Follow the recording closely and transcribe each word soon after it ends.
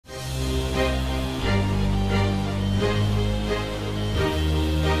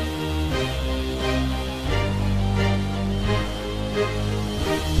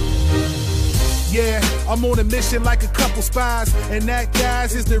I'm on a mission like a couple spies, and that,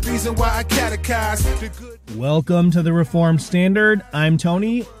 guys, is the reason why I catechize the good. Welcome to the Reformed Standard. I'm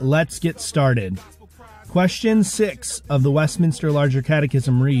Tony. Let's get started. Question 6 of the Westminster Larger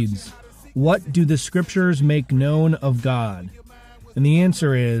Catechism reads, what do the Scriptures make known of God? And the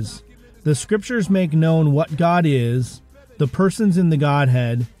answer is, the Scriptures make known what God is, the persons in the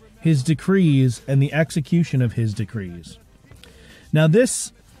Godhead, His decrees, and the execution of His decrees. Now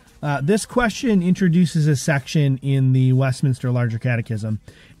this question introduces a section in the Westminster Larger Catechism,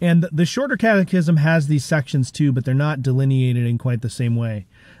 and the Shorter Catechism has these sections too, but they're not delineated in quite the same way.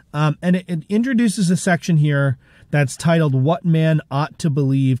 And it introduces a section here that's titled "What Man Ought to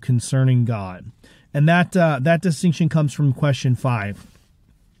Believe Concerning God," and that distinction comes from question 5.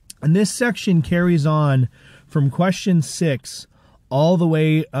 And this section carries on from question 6 all the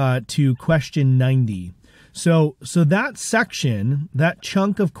way to question 90. So that section, that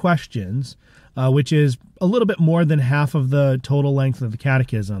chunk of questions, which is a little bit more than half of the total length of the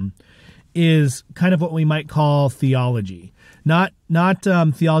Catechism, is kind of what we might call theology. Not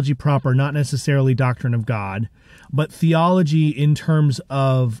theology proper, not necessarily doctrine of God, but theology in terms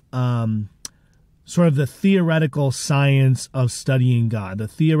of sort of the theoretical science of studying God, the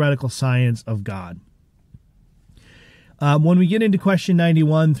theoretical science of God. When we get into question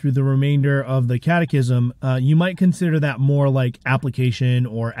 91 through the remainder of the Catechism, you might consider that more like application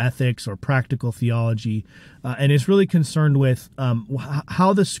or ethics or practical theology, and it's really concerned with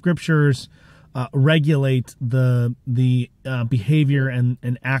how the Scriptures regulate the behavior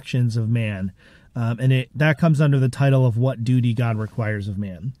and actions of man, and that comes under the title of what duty God requires of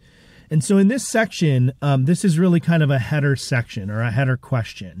man. And so in this section, this is really kind of a header section or a header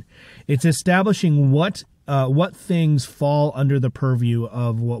question. It's establishing what things fall under the purview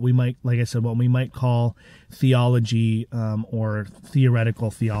of what we might, like I said, what we might call theology or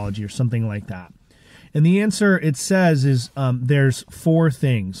theoretical theology or something like that. And the answer, it says, is there's 5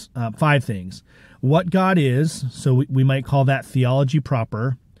 things. What God is, so we might call that theology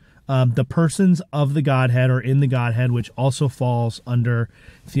proper. The persons of the Godhead or in the Godhead, which also falls under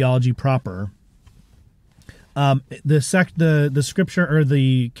theology proper. The Scripture or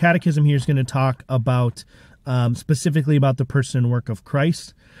the Catechism here is going to talk about specifically about the person and work of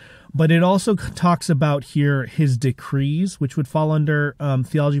Christ, but it also talks about here His decrees, which would fall under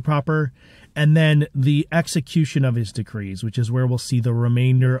theology proper, and then the execution of His decrees, which is where we'll see the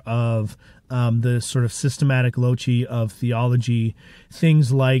remainder of the sort of systematic loci of theology,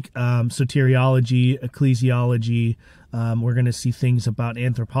 things like soteriology, ecclesiology. We're going to see things about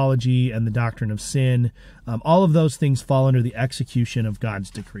anthropology and the doctrine of sin. All of those things fall under the execution of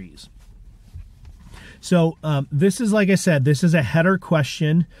God's decrees. So this is, like I said, this is a header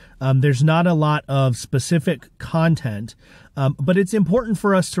question. There's not a lot of specific content, but it's important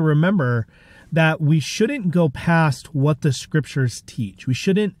for us to remember that we shouldn't go past what the Scriptures teach. We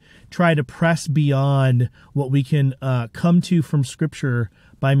shouldn't try to press beyond what we can come to from Scripture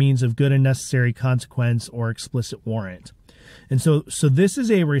by means of good and necessary consequence or explicit warrant. And so this is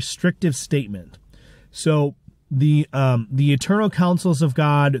a restrictive statement. So the eternal counsels of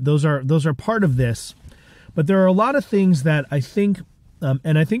God, those are part of this, but there are a lot of things that I think,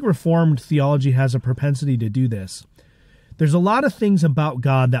 and I think Reformed theology has a propensity to do this. There's a lot of things about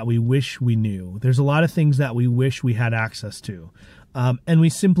God that we wish we knew. There's a lot of things that we wish we had access to, and we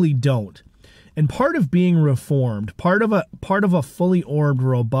simply don't. And part of being Reformed, part of a fully orbed,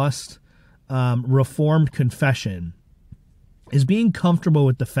 robust, Reformed confession, is being comfortable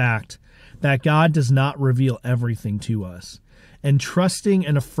with the fact that God does not reveal everything to us, and trusting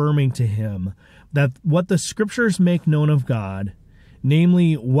and affirming to Him that what the Scriptures make known of God,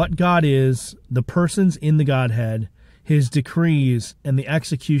 namely what God is, the persons in the Godhead, His decrees, and the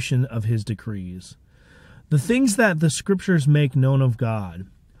execution of His decrees. The things that the Scriptures make known of God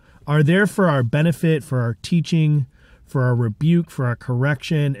are there for our benefit, for our teaching, for our rebuke, for our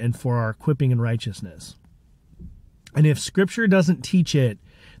correction, and for our equipping in righteousness. And if Scripture doesn't teach it,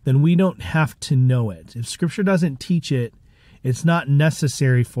 then we don't have to know it. If Scripture doesn't teach it, it's not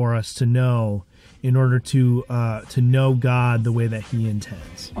necessary for us to know in order to know God the way that He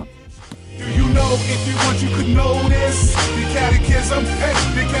intends. Do you know, if you want, you could know this? The Catechism, hey,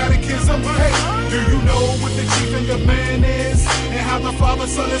 the Catechism, hey. Do you know what the chief and the man is? And how the Father,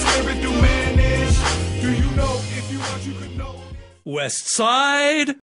 Son, and Spirit do manage? Do you know, if you want, you could know? West Side.